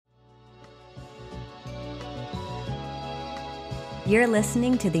You're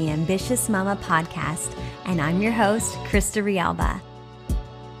listening to the Ambitious Mama podcast, and I'm your host, Krista Rialba.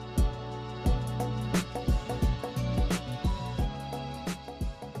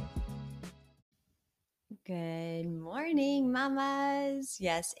 Good morning, mamas.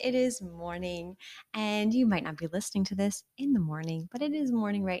 Yes, it is morning, and you might not be listening to this in the morning, but it is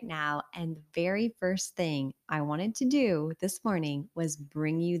morning right now. And the very first thing I wanted to do this morning was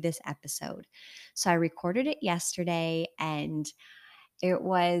bring you this episode. So I recorded it yesterday, and it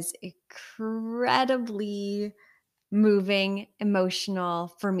was incredibly moving, emotional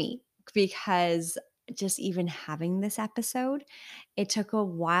for me because just even having this episode, it took a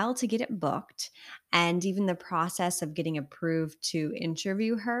while to get it booked. And even the process of getting approved to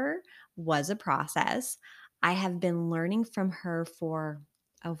interview her was a process. I have been learning from her for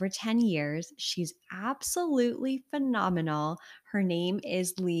over 10 years. She's absolutely phenomenal. Her name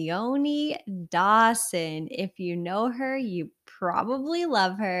is Leonie Dawson. If you know her, you probably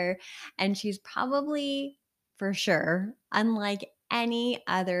love her. And she's probably for sure, unlike any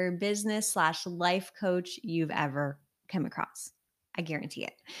other business/life coach you've ever come across. I guarantee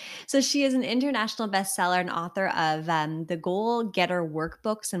it. So she is an international bestseller and author of the Goal Getter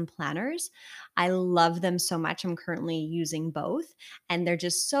workbooks and planners. I love them so much. I'm currently using both, and they're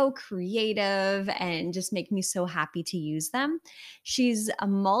just so creative and just make me so happy to use them. She's a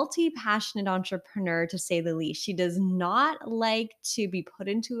multi-passionate entrepreneur, to say the least. She does not like to be put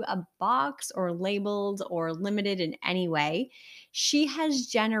into a box or labeled or limited in any way. She has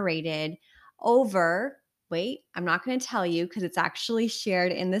generated over, wait, I'm not going to tell you because it's actually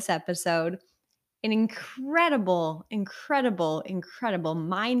shared in this episode, an incredible,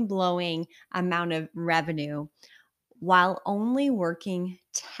 mind-blowing amount of revenue while only working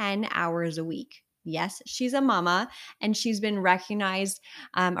 10 hours a week. Yes, she's a mama, and she's been recognized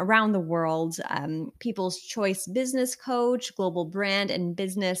around the world. People's Choice Business Coach, Global Brand and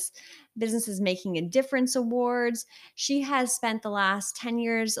Businesses Making a Difference Awards. She has spent the last 10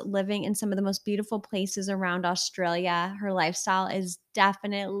 years living in some of the most beautiful places around Australia. Her lifestyle is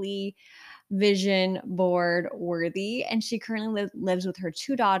definitely vision board worthy. And she currently lives with her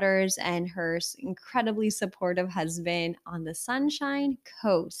two daughters and her incredibly supportive husband on the Sunshine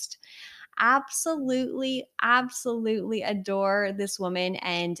Coast. Absolutely adore this woman.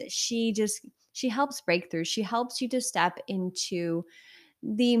 And she helps break through. She helps you to step into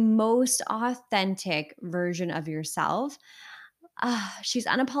the most authentic version of yourself. She's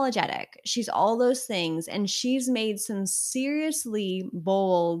unapologetic. She's all those things. And she's made some seriously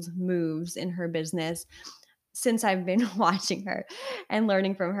bold moves in her business since I've been watching her and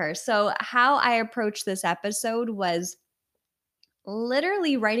learning from her. So, how I approached this episode was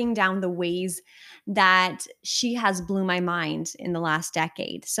literally writing down the ways that she has blew my mind in the last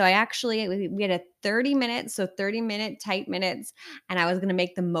decade. So we had a 30-minute tight minutes, and I was going to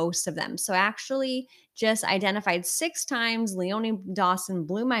make the most of them. So I actually just identified 6 times Leonie Dawson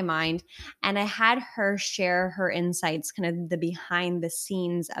blew my mind, and I had her share her insights, kind of the behind the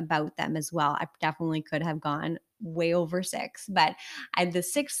scenes about them as well. I definitely could have gone way over 6, but the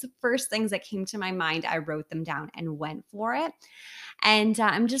 6 first things that came to my mind, I wrote them down and went for it. And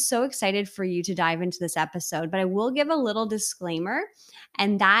I'm just so excited for you to dive into this episode. But I will give a little disclaimer,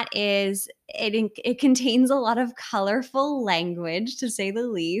 and that is it contains a lot of colorful language, to say the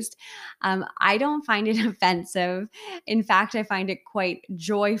least. I don't find it offensive. In fact, I find it quite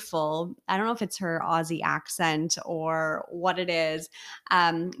joyful. I don't know if it's her Aussie accent or what it is,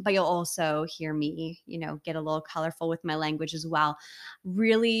 but you'll also hear me, get a little colorful with my language as well.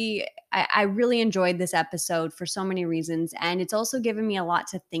 Really, I really enjoyed this episode for so many reasons, and it's also given me a lot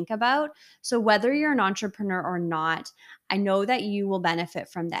to think about. So whether you're an entrepreneur or not, I know that you will benefit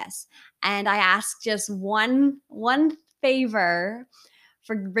from this. And I ask just one favor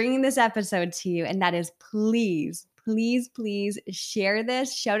for bringing this episode to you, and that is please share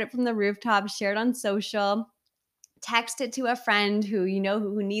this, shout it from the rooftop, share it on social. Text it to a friend who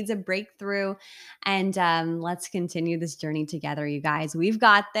who needs a breakthrough, and let's continue this journey together, you guys. We've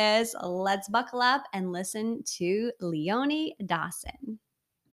got this. Let's buckle up and listen to Leonie Dawson.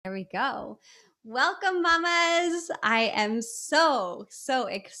 There we go. Welcome, mamas. I am so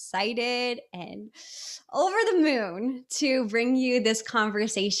excited and over the moon to bring you this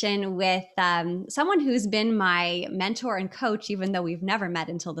conversation with someone who's been my mentor and coach, even though we've never met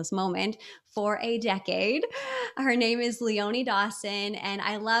until this moment, for a decade. Her name is Leonie Dawson, and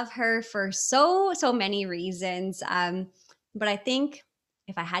I love her for so many reasons. But I think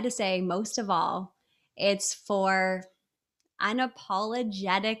if I had to say most of all, it's for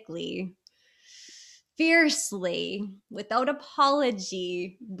unapologetically fiercely, without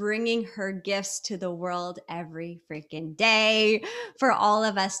apology, bringing her gifts to the world every freaking day for all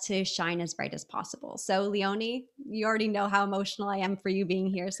of us to shine as bright as possible. So, Leonie, you already know how emotional I am for you being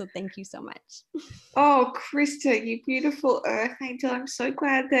here. So, thank you so much. Oh, Krista, you beautiful earth angel. I'm so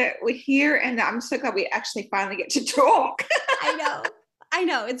glad that we're here and I'm so glad we actually finally get to talk. I know. I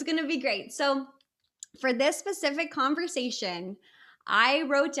know. It's going to be great. So, for this specific conversation, I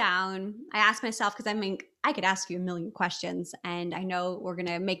wrote down, I asked myself, because I mean, I could ask you a million questions, and I know we're going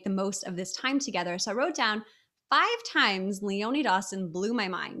to make the most of this time together. So I wrote down 5 times Leonie Dawson blew my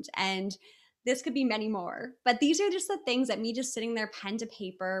mind. And this could be many more. But these are just the things that me just sitting there, pen to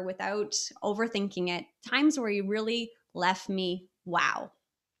paper, without overthinking it, times where you really left me wow.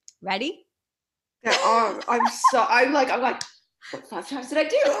 Ready? Oh, I'm like, what 5 times did I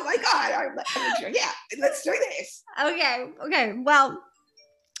do? Oh my God. Yeah, let's do this. Okay. Well,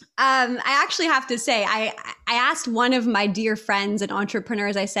 I actually have to say, I asked one of my dear friends and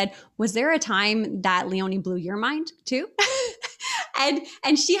entrepreneurs. I said, "Was there a time that Leonie blew your mind too?"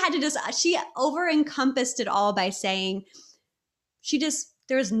 And she had to she over encompassed it all by saying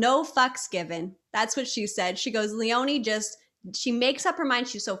there's no fucks given. That's what she said. She goes, Leonie just she makes up her mind.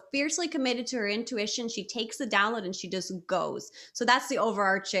 She's so fiercely committed to her intuition. She takes the download and she just goes. So that's the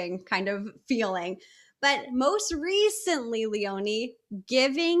overarching kind of feeling. But most recently, Leonie,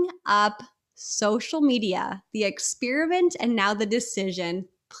 giving up social media, the experiment, and now the decision.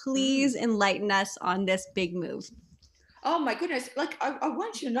 Please enlighten us on this big move. Oh my goodness. Like, I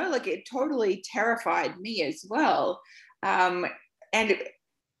want you to know, like, it totally terrified me as well. And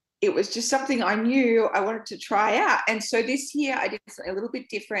it was just something I knew I wanted to try out. And so this year I did something a little bit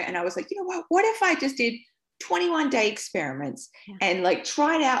different. And I was like, you know what if I just did 21-day experiments and like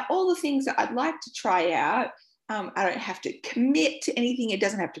tried out all the things that I'd like to try out. I don't have to commit to anything. It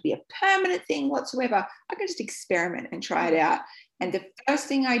doesn't have to be a permanent thing whatsoever. I can just experiment and try it out. And the first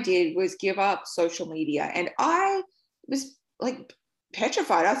thing I did was give up social media. And I was like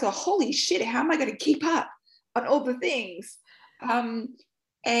petrified. I thought, holy shit, how am I going to keep up on all the things?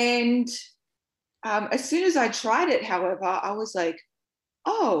 And as soon as I tried it, however, I was like,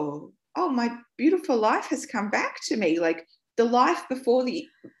 my beautiful life has come back to me. Like the life before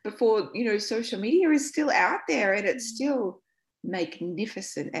social media is still out there, and it's still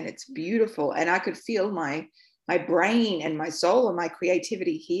magnificent and it's beautiful. And I could feel my brain and my soul and my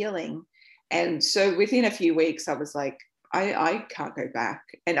creativity healing. And so within a few weeks, I was like, I can't go back.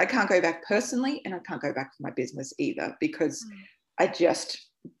 And I can't go back personally, and I can't go back for my business either, because I just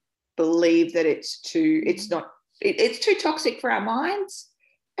believe that it's too toxic for our minds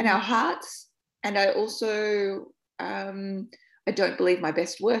and our hearts. And I also I don't believe my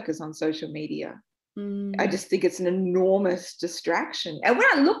best work is on social media. I just think it's an enormous distraction. And when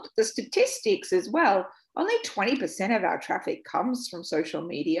I looked at the statistics as well, only 20% of our traffic comes from social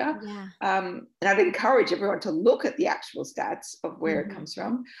media. Yeah. And I'd encourage everyone to look at the actual stats of where it comes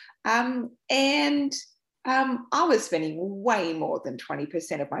from. And I was spending way more than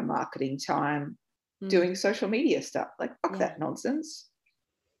 20% of my marketing time doing social media stuff. Like, fuck that nonsense.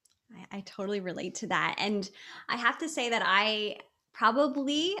 I totally relate to that. And I have to say that I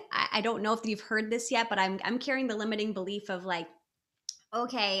don't know if you've heard this yet, but I'm carrying the limiting belief of like,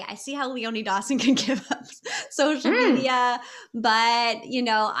 okay, I see how Leonie Dawson can give up social media, but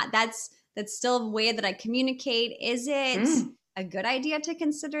that's still a way that I communicate. Is it a good idea to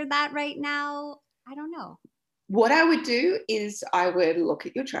consider that right now? I don't know. What I would do is I would look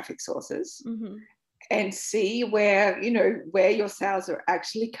at your traffic sources and see where your sales are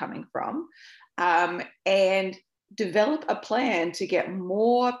actually coming from, and develop a plan to get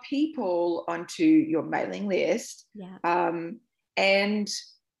more people onto your mailing list. And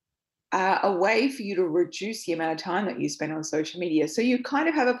a way for you to reduce the amount of time that you spend on social media. So you kind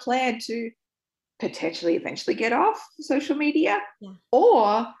of have a plan to potentially eventually get off social media,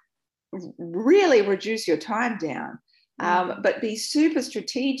 or really reduce your time down. But be super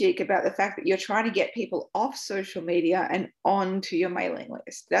strategic about the fact that you're trying to get people off social media and onto your mailing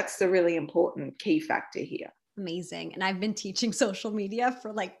list. That's the really important key factor here. Amazing. And I've been teaching social media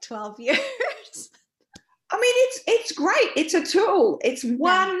for like 12 years. I mean, it's great. It's a tool. It's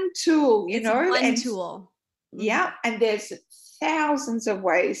one tool, it's one tool. Yeah. And there's thousands of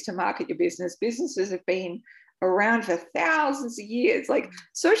ways to market your business. Businesses have been around for thousands of years. Like,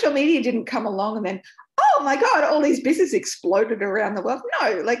 social media didn't come along and then, oh my God, all these businesses exploded around the world.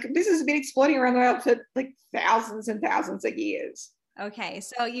 No, like, business has been exploding around the world for like thousands and thousands of years. Okay,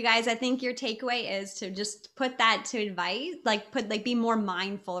 so you guys, I think your takeaway is to just put that to advice, be more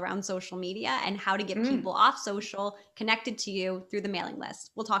mindful around social media and how to get people off social, connected to you through the mailing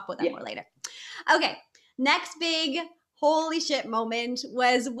list. We'll talk about that more later. Okay. Next big holy shit moment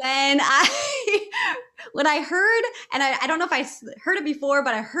was when I when I heard, and I don't know if I heard it before,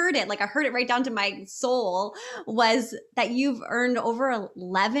 but I heard it, like I heard it right down to my soul, was that you've earned over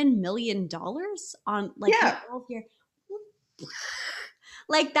 $11 million on like Yeah. all of your,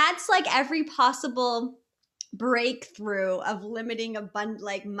 like that's like every possible breakthrough of limiting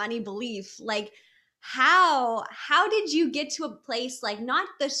like money belief. Like how did you get to a place, like not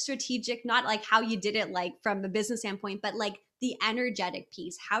the strategic, not like how you did it like from a business standpoint, but like the energetic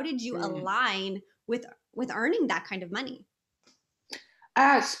piece? How did you Mm. align with earning that kind of money?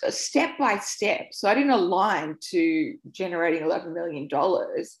 Step by step. So I didn't align to generating $11 million.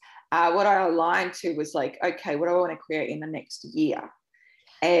 What I aligned to was like, okay, what do I want to create in the next year?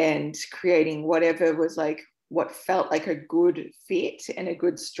 And creating whatever was like what felt like a good fit and a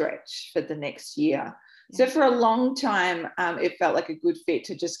good stretch for the next year. Yeah. So for a long time, it felt like a good fit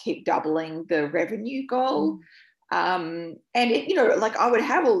to just keep doubling the revenue goal. Mm. And it, like I would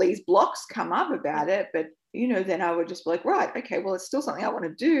have all these blocks come up about it, but then I would just be like, right, okay, well, it's still something I want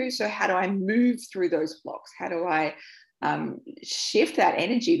to do. So how do I move through those blocks? How do I shift that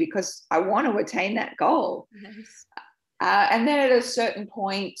energy, because I want to attain that goal? Nice. And then at a certain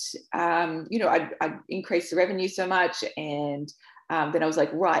point, I'd increase the revenue so much. And then I was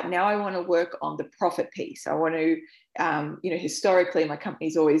like, right, now I want to work on the profit piece. I want to, historically, my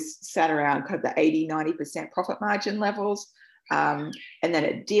company's always sat around kind of the 80-90% profit margin levels. And then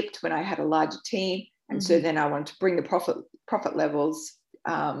it dipped when I had a larger team. And so then I wanted to bring the profit levels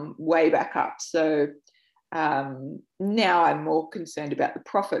way back up. So now I'm more concerned about the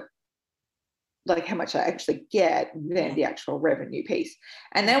profit, like how much I actually get, than the actual revenue piece.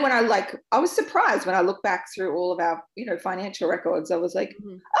 And then when I was surprised when I look back through all of our, financial records, I was like,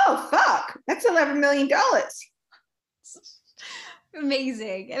 oh, fuck, that's $11 million.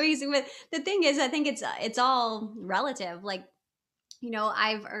 Amazing. But the thing is, I think it's all relative. Like,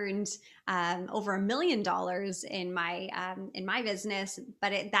 I've earned over $1 million in my business,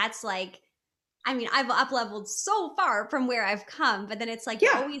 but that's like, I mean, I've up leveled so far from where I've come, but then it's like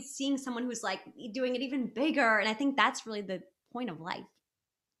you're always seeing someone who's like doing it even bigger, and I think that's really the point of life.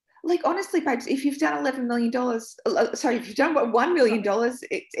 Like, honestly, babes, if you've done $11 million, sorry, if you've done $1 million,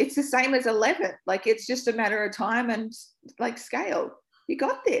 it's the same as 11. Like, it's just a matter of time and like scale. You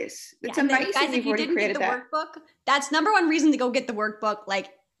got this. It's amazing. Guys, if you've you already didn't get created the that. workbook, that's number one reason to go get the workbook. Like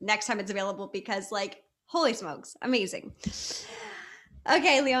next time it's available, because like, holy smokes, amazing.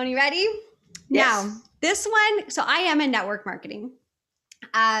 Okay, Leonie, ready? Yes. Now, this one, so I am in network marketing.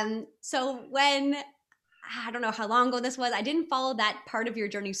 So when, I don't know how long ago this was, I didn't follow that part of your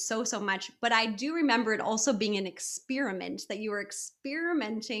journey so much, but I do remember it also being an experiment, that you were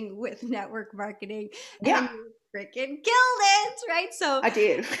experimenting with network marketing, Yeah. and you freaking killed it, right? So I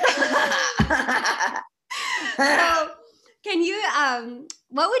did. so can you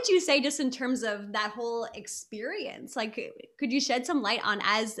what would you say just in terms of that whole experience? Like, could you shed some light on,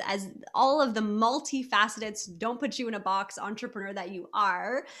 as all of the multifaceted, don't put you in a box entrepreneur that you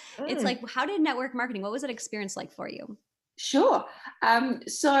are, it's like, how did network marketing, what was that experience like for you? Sure.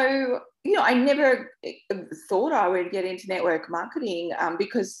 So, I never thought I would get into network marketing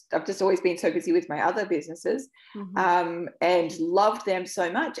because I've just always been so busy with my other businesses and loved them so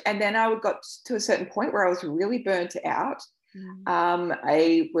much. And then I got to a certain point where I was really burnt out.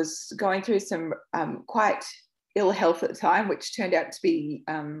 I was going through some quite ill health at the time, which turned out to be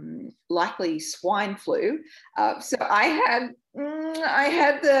likely swine flu. So I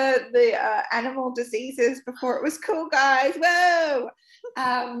had the animal diseases before it was cool, guys. Whoa!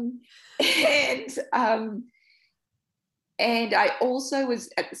 And I also was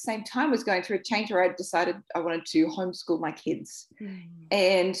at the same time was going through a change where I decided I wanted to homeschool my kids.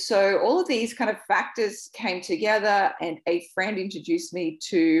 And so all of these kind of factors came together, and a friend introduced me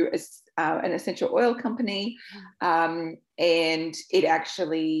to an essential oil company. And it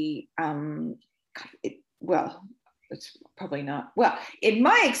actually, it's probably not. Well, in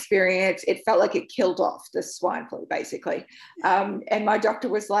my experience, it felt like it killed off the swine flu, basically. And my doctor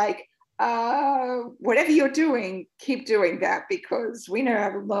was like, whatever you're doing, keep doing that, because we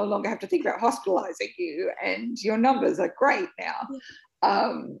no longer have to think about hospitalizing you, and your numbers are great now.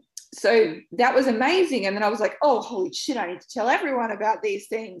 So that was amazing. And then I was like, oh, holy shit, I need to tell everyone about these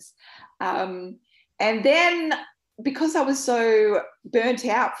things. And then because I was so burnt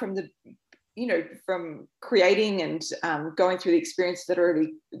out from from creating and going through the experience that I'd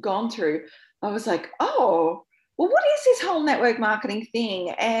already gone through, I was like, oh, well, what is this whole network marketing thing?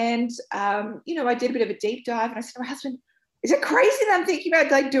 And, I did a bit of a deep dive, and I said to my husband, is it crazy that I'm thinking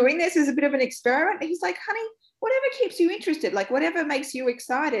about like doing this as a bit of an experiment? And he's like, honey, whatever keeps you interested, like whatever makes you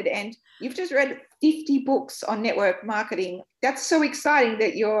excited. And you've just read 50 books on network marketing. That's so exciting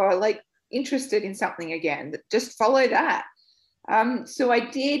that you're like interested in something again. Just follow that. So I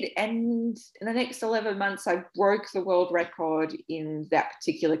did, and in the next 11 months, I broke the world record in that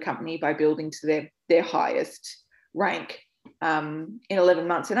particular company by building to their highest rank in 11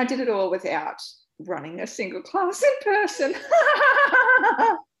 months. And I did it all without running a single class in person.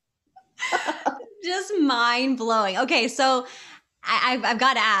 Just mind blowing. Okay, so I've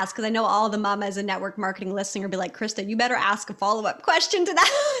got to ask, because I know all the mamas and network marketing listening will be like, Krista, you better ask a follow-up question to that.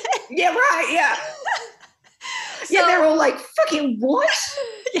 Yeah, right. Yeah. So, yeah, they're all like, fucking what?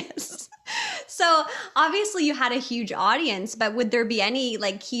 Yes. So obviously you had a huge audience, but would there be any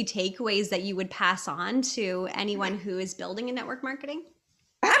like key takeaways that you would pass on to anyone who is building in network marketing?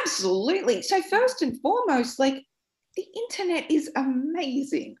 Absolutely. So first and foremost, like the internet is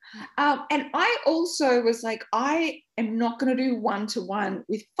amazing. And I also was like, I am not going to do one-to-one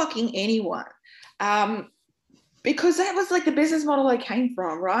with fucking anyone. Because that was like the business model I came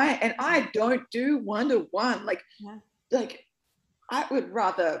from, right? And I don't do one-to-one. Like I would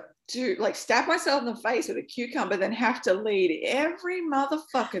rather do like stab myself in the face with a cucumber than have to lead every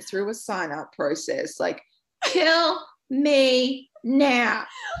motherfucker through a sign-up process. Like, kill me now.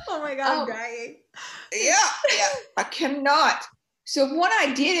 Oh my God, I'm dying. Yeah, I cannot. So what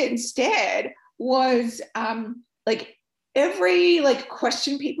I did instead was like every like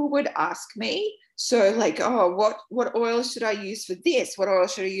question people would ask me. So like, oh, what oil should I use for this? What oil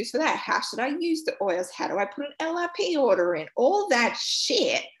should I use for that? How should I use the oils? How do I put an LRP order in? All that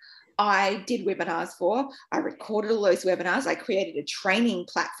shit I did webinars for. I recorded all those webinars. I created a training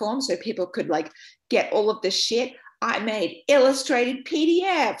platform so people could like get all of the shit. I made illustrated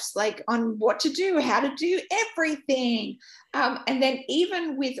PDFs like on what to do, how to do everything. And then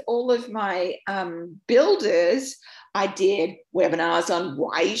even with all of my builders, I did webinars on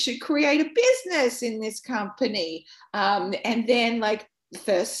why you should create a business in this company. And then like the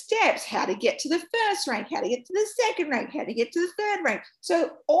first steps, how to get to the first rank, how to get to the second rank, how to get to the third rank.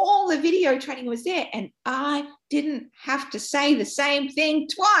 So all the video training was there and I didn't have to say the same thing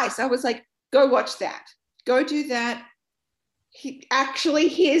twice. I was like, go watch that. Go do that.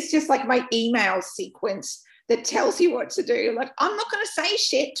 Here's just like my email sequence that tells you what to do. Like, I'm not going to say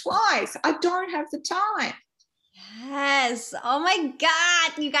shit twice. I don't have the time. Yes. Oh my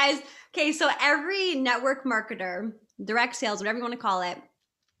God, you guys. Okay, so every network marketer, direct sales, whatever you want to call it,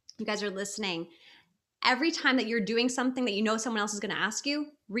 you guys are listening. Every time that you're doing something that you know someone else is going to ask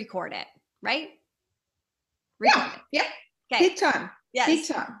you, record it, right? Record it. Yeah. Okay. Big time. Yes. Big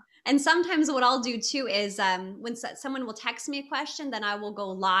time. And sometimes what I'll do too is when someone will text me a question, then I will go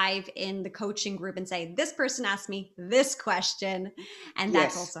live in the coaching group and say, this person asked me this question. And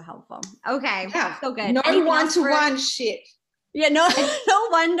that's also helpful. Okay. Yeah. So good. No one-to-one shit. Yeah, no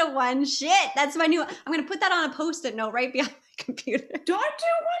one-to-one shit. That's my new, I'm going to put that on a Post-it note right behind my computer. Don't do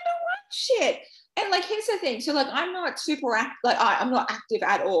one-to-one shit. And like, here's the thing. So like, I'm not super active, like I'm not active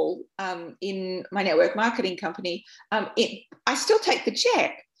at all in my network marketing company. I still take the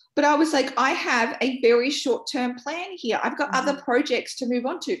check. But I was like, I have a very short-term plan here. I've got other projects to move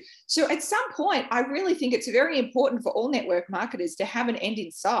on to. So at some point, I really think it's very important for all network marketers to have an end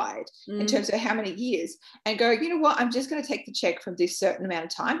in sight in terms of how many years and go, you know what, I'm just going to take the check from this certain amount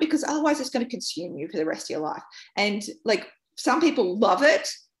of time because otherwise it's going to consume you for the rest of your life. And like some people love it,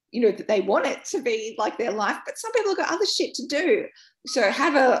 you know, that they want it to be like their life, but some people have got other shit to do. So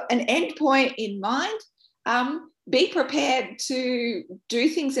have an end point in mind. Be prepared to do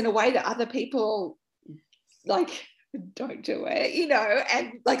things in a way that other people like don't do it, you know,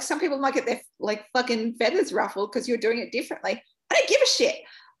 and like some people might get their like fucking feathers ruffled because you're doing it differently. I don't give a shit.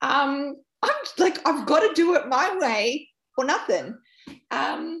 I'm like, I've got to do it my way or nothing.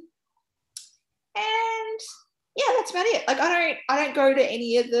 And yeah, that's about it. Like I don't go to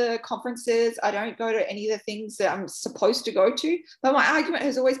any of the conferences. I don't go to any of the things that I'm supposed to go to. But my argument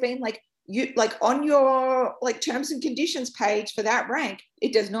has always been like, you like on your like terms and conditions page for that rank,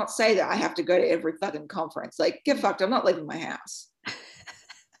 it does not say that I have to go to every fucking conference. Like, get fucked. I'm not leaving my house.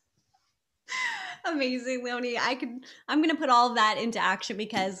 Amazing, Leonie. I'm going to put all of that into action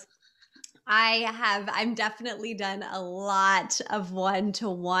because I'm definitely done a lot of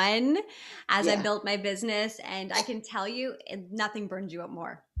one-to-one as I built my business. And I can tell you, nothing burns you up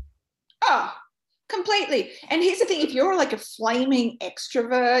more. Oh, completely. And here's the thing, if you're like a flaming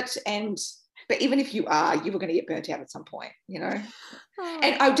extrovert but even if you are, you were going to get burnt out at some point, you know? Oh.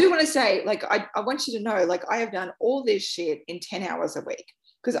 And I do want to say, like, I want you to know, like, I have done all this shit in 10 hours a week.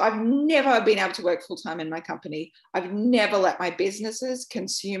 because I've never been able to work full time in my company. I've never let my businesses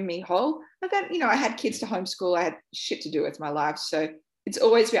consume me whole. Like that, I had kids to homeschool. I had shit to do with my life. So it's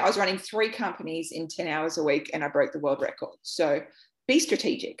always been, I was running 3 companies in 10 hours a week and I broke the world record. So be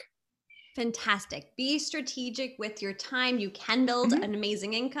strategic. Fantastic. Be strategic with your time. You can build an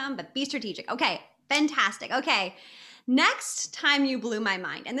amazing income, but be strategic. Okay. Fantastic. Okay. Next time you blew my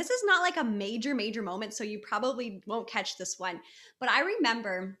mind, and this is not like a major moment, so you probably won't catch this one, but I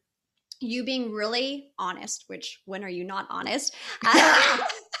remember you being really honest, which when are you not honest?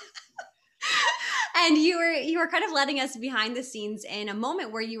 And you were kind of letting us behind the scenes in a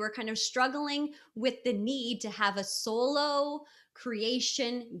moment where you were kind of struggling with the need to have a solo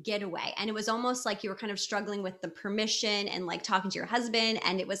creation getaway. And it was almost like you were kind of struggling with the permission and like talking to your husband.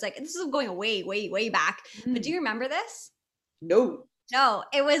 And it was like, this is going way back. But do you remember this? No. No,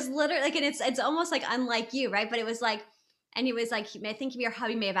 it was literally like, and it's almost like unlike you, right? But it was like, and he was like, I think your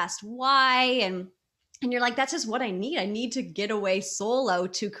hubby may have asked why. And you're like, that's just what I need. I need to get away solo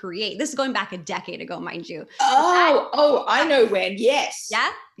to create. This is going back a decade ago, mind you. I know when. Yes. Yeah.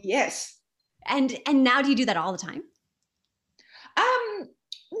 Yes. And now do you do that all the time?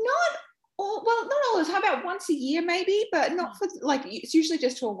 Not all the time, about once a year maybe, but not for like, it's usually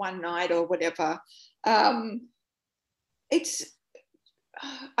just for one night or whatever. I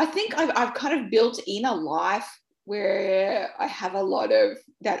think I've kind of built in a life where I have a lot of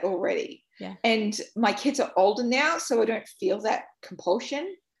that already. Yeah. And my kids are older now, so I don't feel that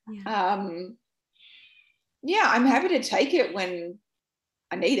compulsion. Yeah. I'm happy to take it when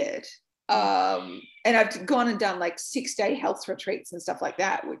I need it. And I've gone and done like 6-day health retreats and stuff like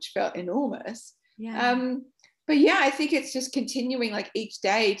that, which felt enormous. Yeah. But yeah, I think it's just continuing like each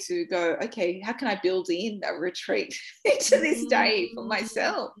day to go, okay, how can I build in a retreat into this day for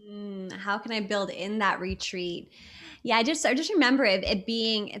myself? How can I build in that retreat? Yeah, I just remember it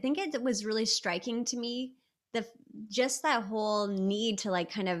being, I think it was really striking to me, just that whole need to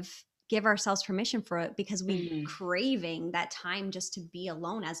like kind of give ourselves permission for it, because we craving that time just to be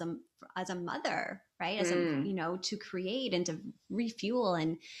alone as a mother, right? As a, to create and to refuel.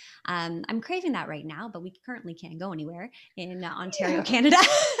 And I'm craving that right now, but we currently can't go anywhere in Ontario, Canada.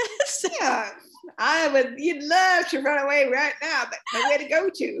 So. Yeah, you'd love to run away right now, but nowhere to go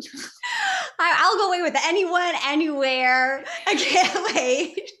to. I'll go away with anyone, anywhere. I can't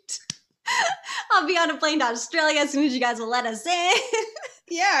wait. I'll be on a plane to Australia as soon as you guys will let us in.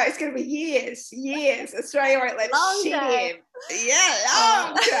 Yeah, it's going to be years. Australia won't let shit in. Yeah,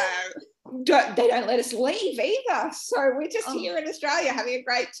 long time. They don't let us leave either. So we're just here in Australia having a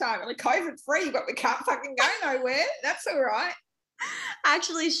great time. We're COVID free, but we can't fucking go nowhere. That's all right.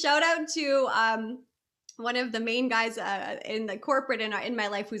 Actually, shout out to one of the main guys in the corporate in my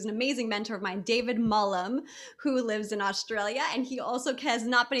life, who's an amazing mentor of mine, David Mullum, who lives in Australia. And he also has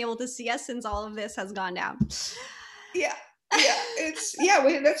not been able to see us since all of this has gone down. Yeah.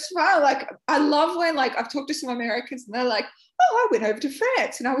 That's fine. Like, I love when like I've talked to some Americans and they're like, I went over to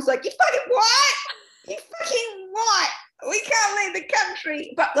France, and I was like, you fucking what? We can't leave the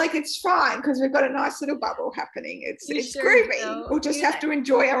country. But like, it's fine because we've got a nice little bubble happening. It's sure groovy. So. We'll just have to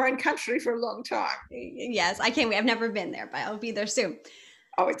enjoy our own country for a long time. Yes, I can't wait. I've never been there, but I'll be there soon.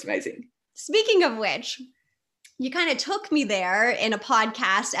 Oh, it's amazing. Speaking of which, you kind of took me there in a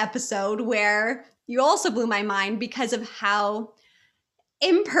podcast episode where you also blew my mind because of how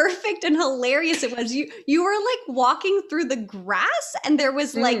imperfect and hilarious it was. You were like walking through the grass and there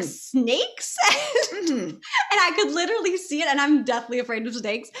was like snakes and I could literally see it, and I'm deathly afraid of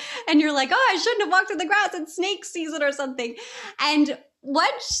snakes, and you're like, I shouldn't have walked through the grass, it's snake season or something. And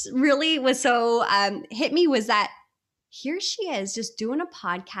what really was so hit me was that here she is just doing a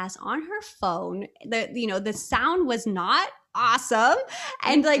podcast on her phone. The sound was not awesome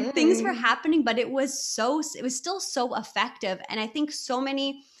and like things were happening, but it was still so effective. And I think so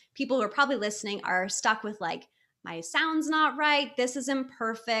many people who are probably listening are stuck with like, my sound's not right, this is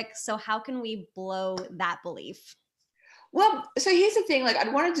imperfect. So how can we blow that belief? Well, so here's the thing, like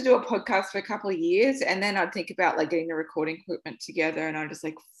I'd wanted to do a podcast for a couple of years, and then I'd think about like getting the recording equipment together, and I'm just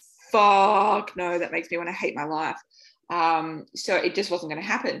like, fuck no, that makes me want to hate my life. So it just wasn't going to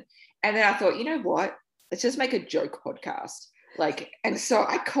happen. And then I thought, you know what? Let's just make a joke podcast. And so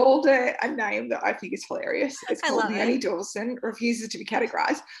I called it a name that I think is hilarious. It's called Nanny Dawson Refuses to Be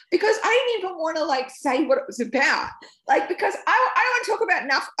Categorized, because I didn't even want to like say what it was about. Like, because I don't want to talk about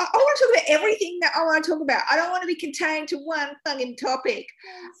enough. I want to talk about everything that I want to talk about. I don't want to be contained to one fucking topic.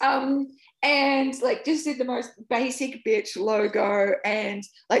 And like just did the most basic bitch logo, and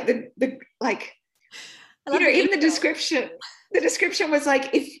like the even the description. The description was like,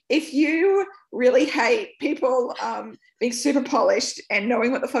 if you really hate people being super polished and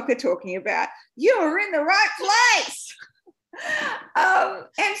knowing what the fuck they're talking about, you're in the right place.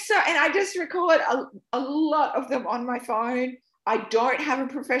 And I just record a lot of them on my phone. I don't have a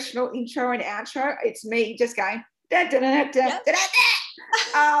professional intro and outro. It's me just going da da da da da da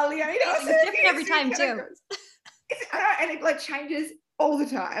da. Leonie Dawson. It's different every time too. And it like changes all the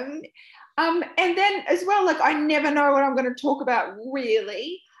time. And then as well, like I never know what I'm going to talk about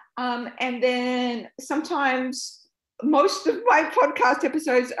really. And then sometimes most of my podcast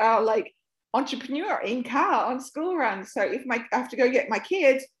episodes are like entrepreneur in car on school runs. So if I have to go get my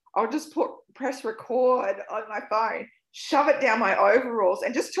kids, I'll just press record on my phone, shove it down my overalls,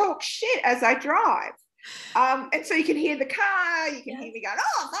 and just talk shit as I drive. And so you can hear the car, you can hear me going,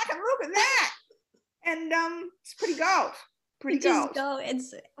 oh, fucking look at that. And it's pretty gold.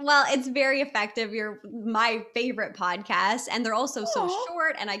 It's very effective. You're my favorite podcast, and they're also so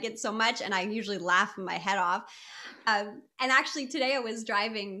short, and I get so much, and I usually laugh my head off. And actually today I was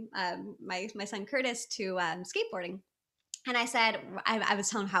driving my son Curtis to skateboarding. And I said, I was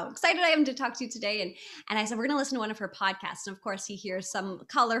telling him how excited I am to talk to you today. And I said, we're going to listen to one of her podcasts. And of course he hears some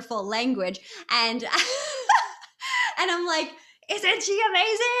colorful language. And, and I'm like, isn't she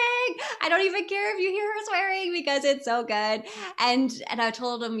amazing? I don't even care if you hear her swearing because it's so good. And I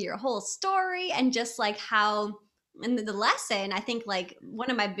told him your whole story and just like how, and the lesson, I think like one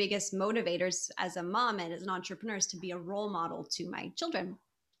of my biggest motivators as a mom and as an entrepreneur is to be a role model to my children.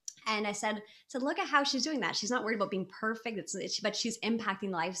 And I said, look at how she's doing that. She's not worried about being perfect, but she's impacting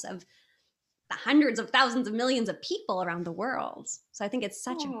the lives of the hundreds of thousands of millions of people around the world. So I think it's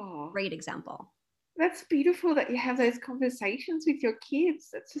such a great example. That's beautiful that you have those conversations with your kids.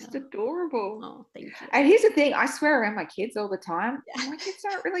 That's just adorable. Oh, thank you. And here's the thing, I swear around my kids all the time. Yeah. My kids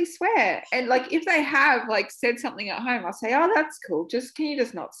don't really swear. And like if they have like said something at home, I'll say, oh, that's cool. Can you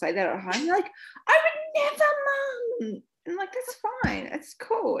just not say that at home? They're like, I would never, Mum. And like, that's fine. It's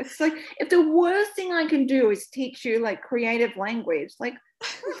cool. It's like, if the worst thing I can do is teach you like creative language, like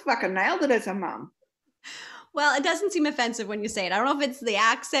I fucking nailed it as a mum. Well, it doesn't seem offensive when you say it. I don't know if it's the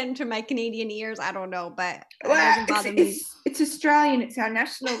accent to my Canadian ears. I don't know, but it's Australian. It's our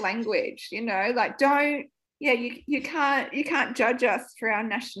national language, you know, like you can't judge us for our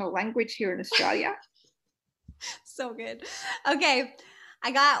national language here in Australia. So good. Okay. I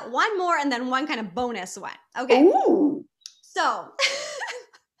got one more and then one kind of bonus one. Okay. Ooh. So,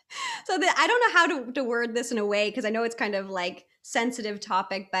 I don't know how to word this in a way because I know it's kind of like sensitive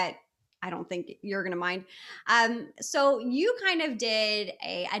topic, but I don't think you're going to mind. So you kind of did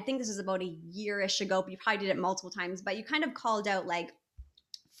I think this was about a year-ish ago, but you probably did it multiple times, but you kind of called out like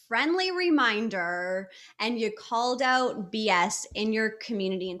friendly reminder and you called out BS in your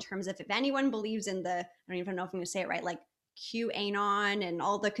community in terms of if anyone believes in I don't even know if I'm going to say it right, like QAnon and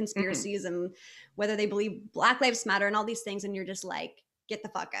all the conspiracies and whether they believe Black Lives Matter and all these things. And you're just like, get the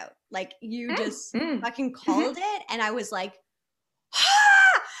fuck out. Like you just fucking called it. And I was like,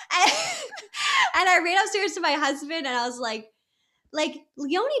 and I ran upstairs to my husband and I was like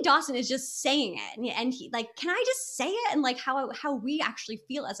Leonie Dawson is just saying it. And he like, can I just say it? And like how we actually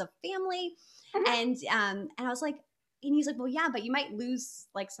feel as a family. And I was like, and he's like, well, yeah, but you might lose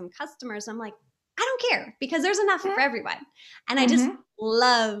like some customers. I'm like, I don't care because there's enough for everyone. And I just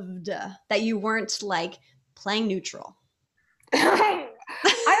loved that you weren't like playing neutral. I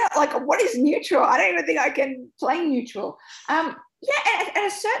don't like, what is neutral? I don't even think I can play neutral. Yeah, at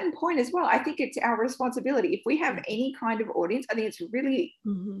a certain point as well, I think it's our responsibility. If we have any kind of audience, I think it's really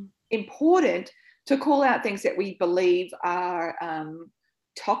important to call out things that we believe are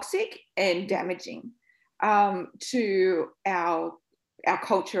toxic and damaging to our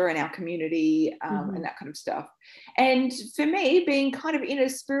culture and our community and that kind of stuff. And for me, being kind of in a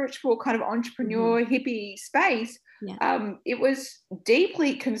spiritual kind of entrepreneur hippie space, it was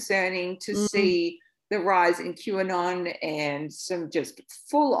deeply concerning to see the rise in QAnon and some just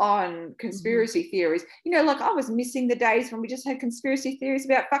full-on conspiracy theories. You know, like I was missing the days when we just had conspiracy theories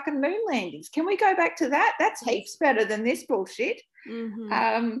about fucking moon landings. Can we go back to that? That's heaps better than this bullshit.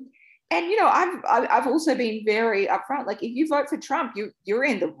 And, you know, I've also been very upfront. Like, if you vote for Trump, you're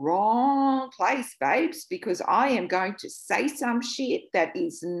in the wrong place, babes, because I am going to say some shit that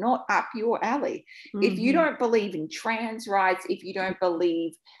is not up your alley. If you don't believe in trans rights, if you don't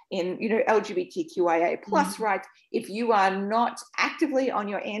believe in, you know, LGBTQIA plus rights, if you are not actively on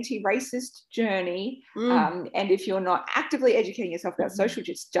your anti-racist journey, and if you're not actively educating yourself about social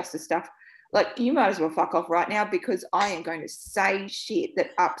justice stuff, like, you might as well fuck off right now, because I am going to say shit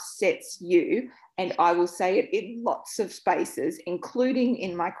that upsets you, and I will say it in lots of spaces, including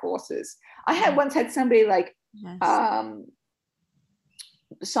in my courses. I had once had somebody like,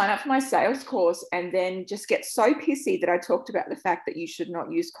 sign up for my sales course and then just get so pissy that I talked about the fact that you should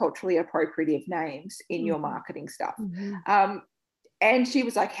not use culturally appropriative names in your Mhm. marketing stuff. Mhm. And she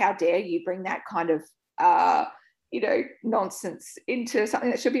was like, how dare you bring that kind of, nonsense into something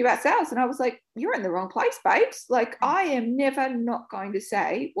that should be about sales? And I was like, you're in the wrong place, babes. Like, I am never not going to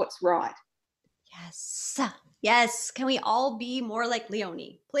say what's right. Yes. Yes. Can we all be more like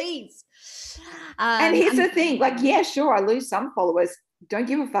Leonie, please? And here's I'm the thing, like, yeah, sure, I lose some followers. Don't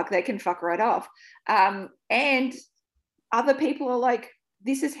give a fuck. They can fuck right off. And other people are like,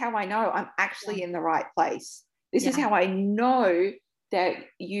 this is how I know I'm yeah. actually in the right place. This is Yeah. how I know that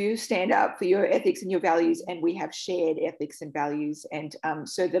you stand up for your ethics and your values, and we have shared ethics and values. And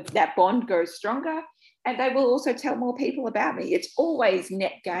so that bond goes stronger. And they will also tell more people about me. It's always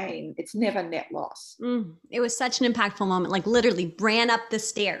net gain. It's never net loss. It was such an impactful moment, like literally ran up the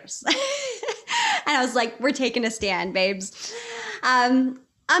stairs. And I was like, we're taking a stand, babes.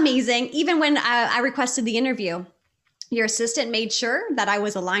 Amazing. Even when I requested the interview, your assistant made sure that I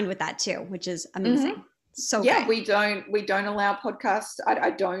was aligned with that too, which is amazing. Mm-hmm. So Yeah, good. we don't allow podcasts. I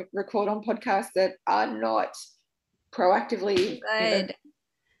don't record on podcasts that are not proactively, Good. yeah,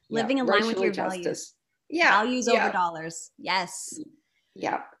 Living in line with racially your values. justice. Yeah, Values over yeah, dollars. Yes.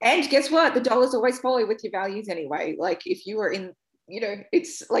 yeah. And guess what? The dollars always follow with your values anyway. Like if you are in,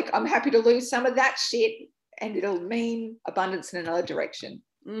 it's like I'm happy to lose some of that shit and it'll mean abundance in another direction.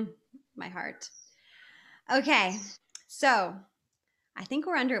 My heart. Okay. So I think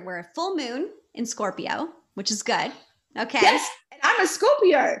we're a full moon in Scorpio, which is good. Okay. Yes, and I'm a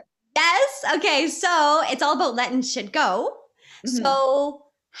Scorpio. Yes. Okay. So it's all about letting shit go. Mm-hmm. So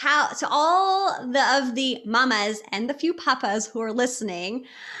of the mamas and the few papas who are listening,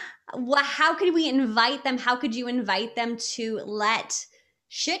 how could we invite them? How could you invite them to let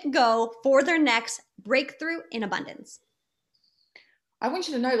shit go for their next breakthrough in abundance? I want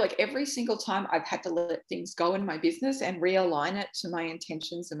you to know, like every single time I've had to let things go in my business and realign it to my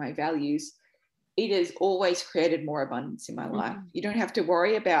intentions and my values, it has always created more abundance in my life. Mhm. You don't have to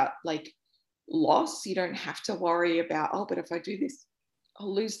worry about like loss. You don't have to worry about, oh, but if I do this,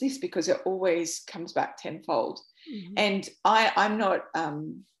 I'll lose this, because it always comes back tenfold. Mhm. And I'm not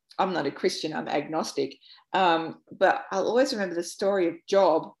a Christian, I'm agnostic. But I'll always remember the story of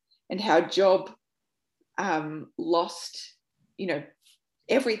Job and how Job lost,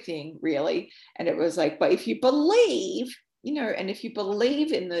 everything really. And it was like, but if you believe, and if you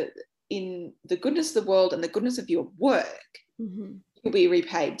believe in the goodness of the world and the goodness of your work, Mhm. you'll be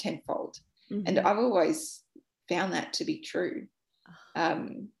repaid tenfold. And Mhm. I've always found that to be true.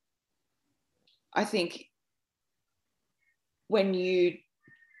 I think when you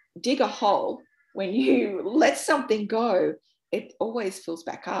dig a hole, when you let something go, it always fills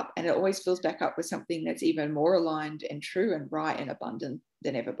back up, and it always fills back up with something that's even more aligned and true and right and abundant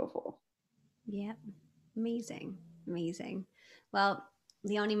than ever before. Yeah. Amazing. Amazing. Well,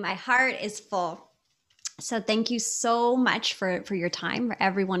 Leonie, my heart is full. So thank you so much for your time, for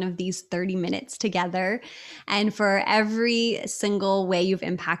every one of these 30 minutes together, and for every single way you've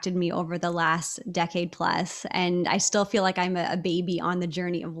impacted me over the last decade plus. And I still feel like I'm a baby on the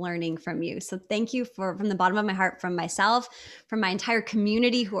journey of learning from you. So thank you from the bottom of my heart, from myself, from my entire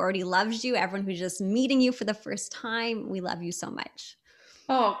community who already loves you, everyone who's just meeting you for the first time. We love you so much.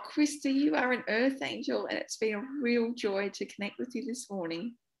 Oh, Krista, you are an earth angel, and it's been a real joy to connect with you this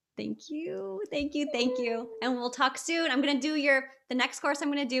morning. Thank you. Thank you. Thank you. And we'll talk soon. I'm going to do the next course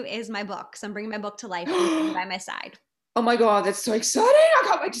I'm going to do is my book. So I'm bringing my book to life by my side. Oh my God, that's so exciting. I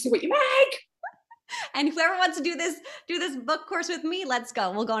can't wait to see what you make. And whoever wants to do this book course with me, let's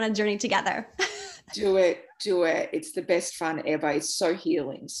go. We'll go on a journey together. Do it. Do it. It's the best fun ever. It's so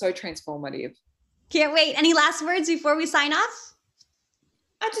healing, so transformative. Can't wait. Any last words before we sign off?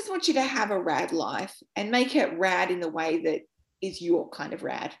 I just want you to have a rad life and make it rad in the way that is your kind of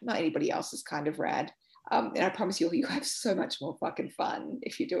rad, not anybody else's kind of rad. And I promise you'll have so much more fucking fun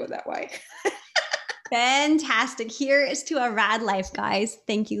if you do it that way. Fantastic. Here is to a rad life, guys.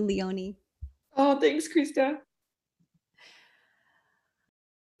 Thank you, Leonie. Oh, thanks, Krista.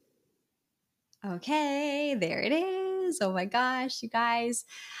 Okay, there it is. Oh my gosh, you guys.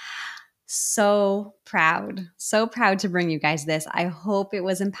 So proud to bring you guys this. I hope it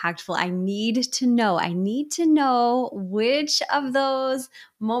was impactful. I need to know which of those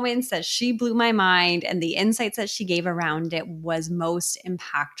moments that she blew my mind and the insights that she gave around it was most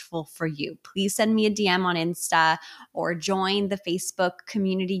impactful for you. Please send me a DM on Insta or join the Facebook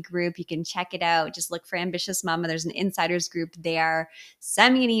community group. You can check it out. Just look for Ambitious Mama. There's an insiders group there.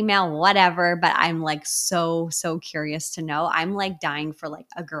 Send me an email, whatever. But I'm like so curious to know. I'm like dying for like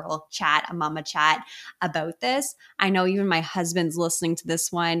a girl chat, a mama chat about this. I know even my husband's listening to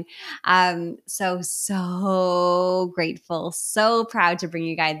this one. So grateful, so proud to bring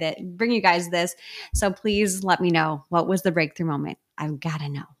you guys this. So please let me know, what was the breakthrough moment? I've got to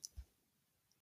know.